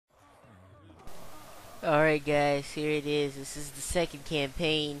Alright guys, here it is. This is the second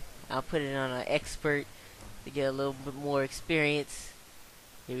campaign. I'll put it on an expert to get a little bit more experience.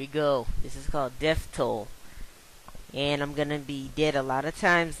 Here we go. This is called Death Toll. And I'm gonna be dead a lot of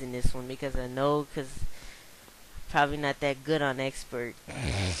times in this one because I know, because I'm probably not that good on expert.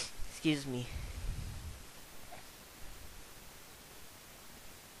 Excuse me.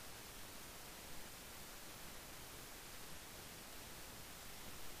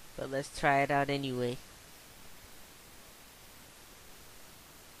 But let's try it out anyway.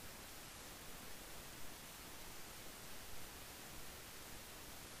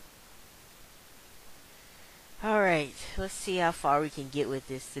 Alright, let's see how far we can get with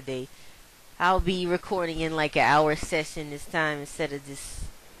this today. I'll be recording in like an hour session this time instead of just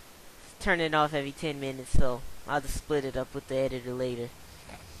turning it off every 10 minutes, so I'll just split it up with the editor later.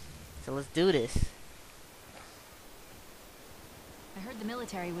 So let's do this. I heard the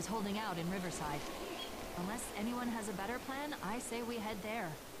military was holding out in Riverside. Unless anyone has a better plan, I say we head there.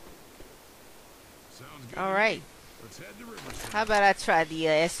 Sounds good. Alright. Let's head to Riverside. How about I try the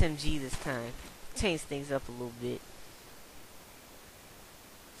SMG this time? Change things up a little bit.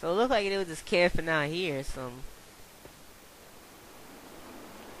 So it looked like it was just camping out here or something.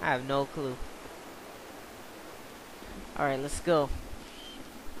 I have no clue. Alright, let's go.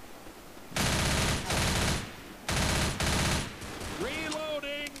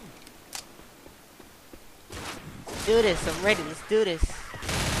 Reloading. Do this, I'm ready, let's do this.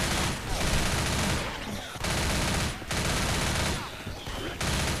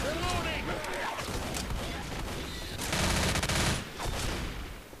 Reloading.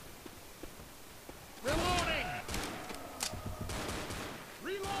 Reloading.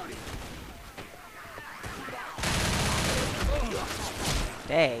 Reloading.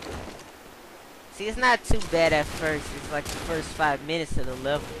 Dang. See, it's not too bad at first. It's like the first 5 minutes of the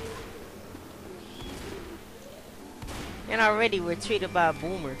level. And already we're treated by a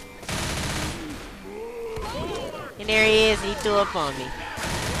boomer. And there he is, he threw up on me.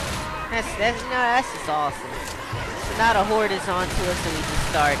 That's just awesome. So now the horde is on to us and we just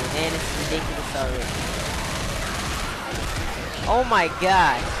started. Man, it's ridiculous already. Oh my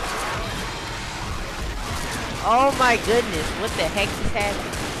god. Oh my goodness, what the heck is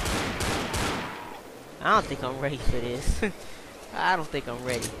happening? I don't think I'm ready for this. I don't think I'm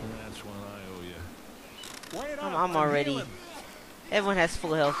ready. That's one I owe you. Wait up, I'm already... healing. Everyone has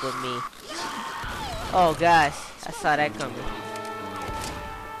full health but me. Oh gosh, I saw that coming.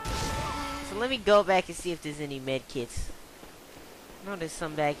 So let me go back and see if there's any med kits. I know there's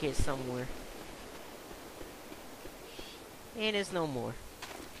some back here somewhere. And there's no more.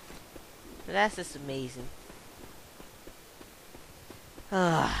 But that's just amazing.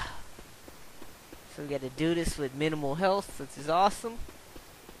 Ah. So we gotta do this with minimal health, which is awesome.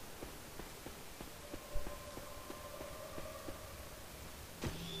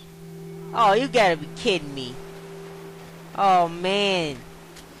 Oh, you gotta be kidding me. Oh man.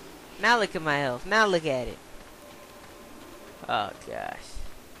 Now look at my health. Now look at it. Oh gosh.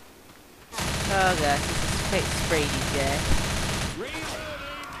 Oh gosh. Let's spray these guys.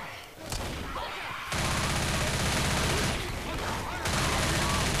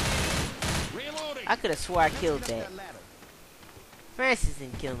 Reloading. I could have swore I killed that. Francis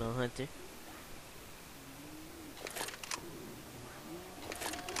didn't kill no hunter.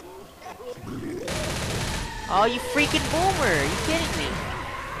 Oh, you freaking boomer! Are you kidding me?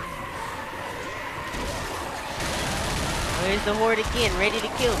 Where's the horde again, ready to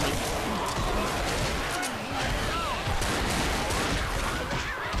kill me?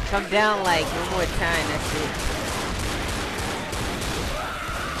 Come down like one more time, that's it.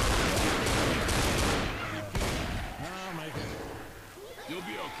 I'll make it. You'll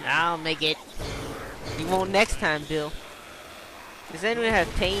be okay. I'll make it. You won't next time, Bill. Does anyone have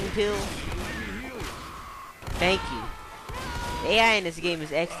pain pills? Thank you. The AI in this game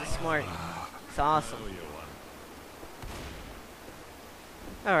is extra smart. It's awesome. Owe you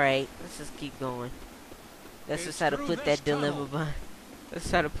one. Alright, let's just keep going. Let's just try to put that dilemma behind. Let's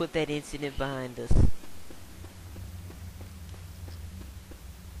try to put that incident behind us.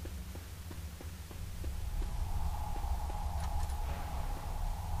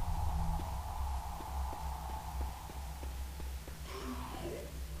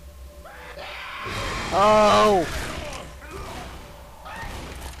 Oh!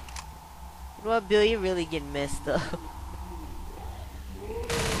 You know what, Bill? You're really getting messed up. You're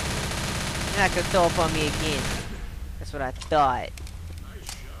not gonna throw up on me again. That's what I thought.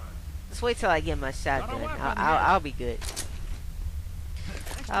 Let's wait till I get my shotgun. I'll be good.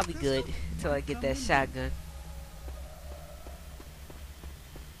 I'll be good until I get that shotgun.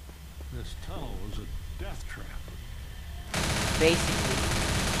 This tunnel was a death trap. Basically.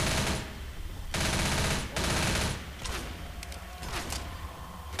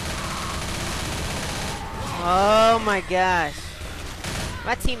 Oh my gosh.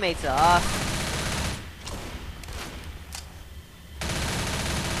 My teammates are awesome.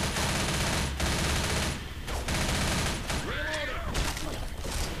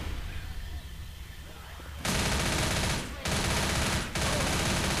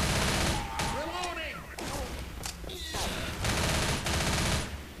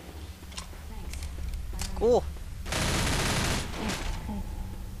 Cool.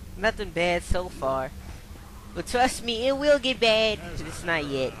 Nothing bad so far. But trust me, it will get bad. But it's not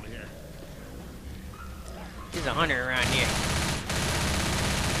yet. There's a hunter around here.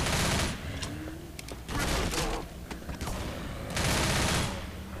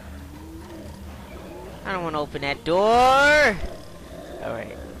 I don't want to open that door.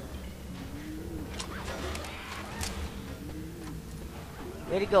 Alright.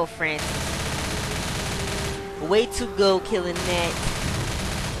 Way to go, Francis. Way to go killing that.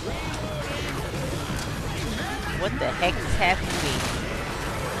 What the heck is happening to me?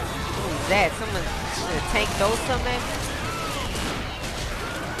 What was that? Someone should have tank throw something at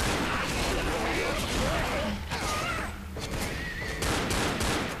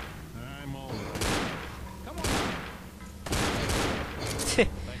I'm all right. Come on. me?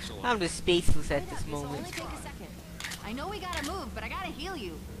 I'm just speechless at this This'll moment. only take a second. I know we gotta move, but I gotta heal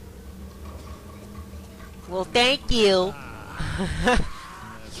you. Well, thank you. That's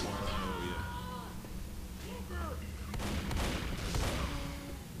what I owe you.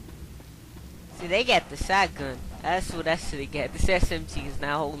 See, they got the shotgun. That's what I should have got. This SMG is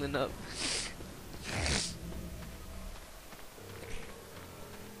not holding up.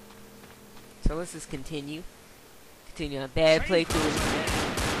 So let's just continue. Continue on bad playthrough.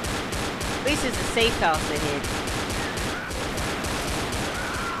 At least it's a safe house ahead.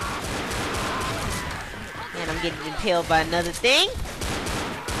 And I'm getting impaled by another thing.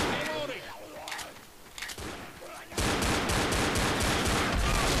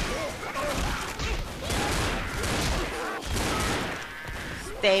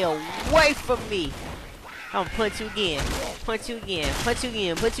 Stay away from me. I'm gonna punch you again. Punch you again. Punch you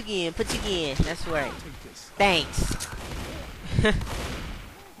again. Punch you again. Punch you again. That's right. Thanks.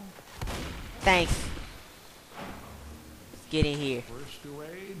 Thanks. Let's get in here. First to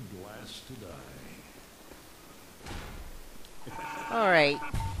aid, last to die. Alright.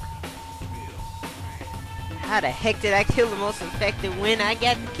 How the heck did I kill the most infected when I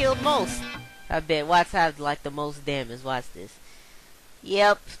got killed most? I bet. Watch how I like the most damage. Watch this.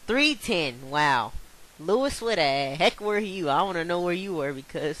 Yep. 310. Wow. Lewis, where the heck were you? I want to know where you were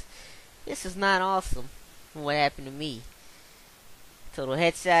because this is not awesome from what happened to me. Total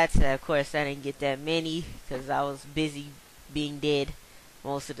headshots. Of course, I didn't get that many because I was busy being dead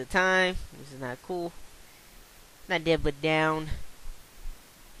most of the time. This is not cool. Not dead, but down.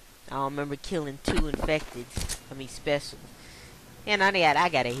 I don't remember killing 2 infected. I mean, special. And I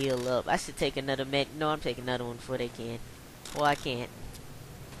gotta heal up. I should take another med. No, I'm taking another one before they can. Well, I can't.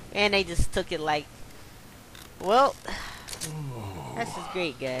 And they just took it like. Well, that's just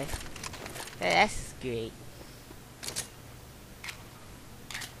great, guys. That's just great.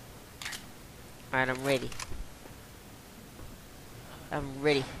 Alright, I'm ready. I'm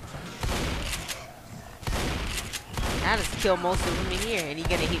ready. I just killed most of them in here, and he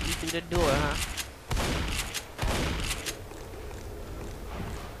gonna hit me through the door, huh?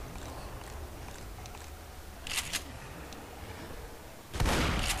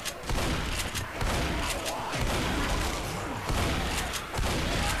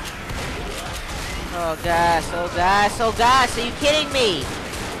 Oh gosh, oh gosh, oh gosh, are you kidding me?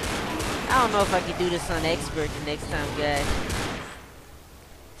 I don't know if I can do this on expert the next time, guys.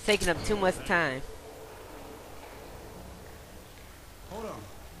 It's taking up too much time. Hold on.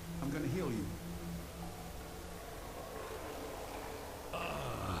 I'm gonna heal you.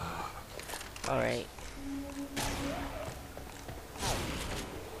 Alright.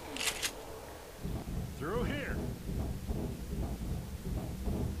 Through here.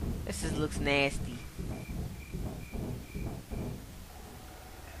 This just looks nasty.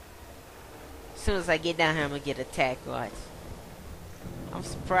 As soon as I get down here, I'm gonna get attacked. Watch. I'm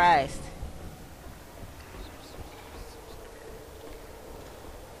surprised.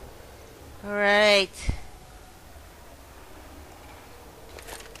 Alright.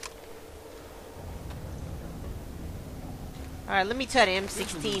 Alright, let me try the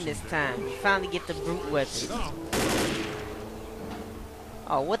M16 this time. Finally get the brute weapon.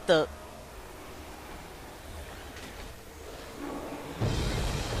 Oh, what the...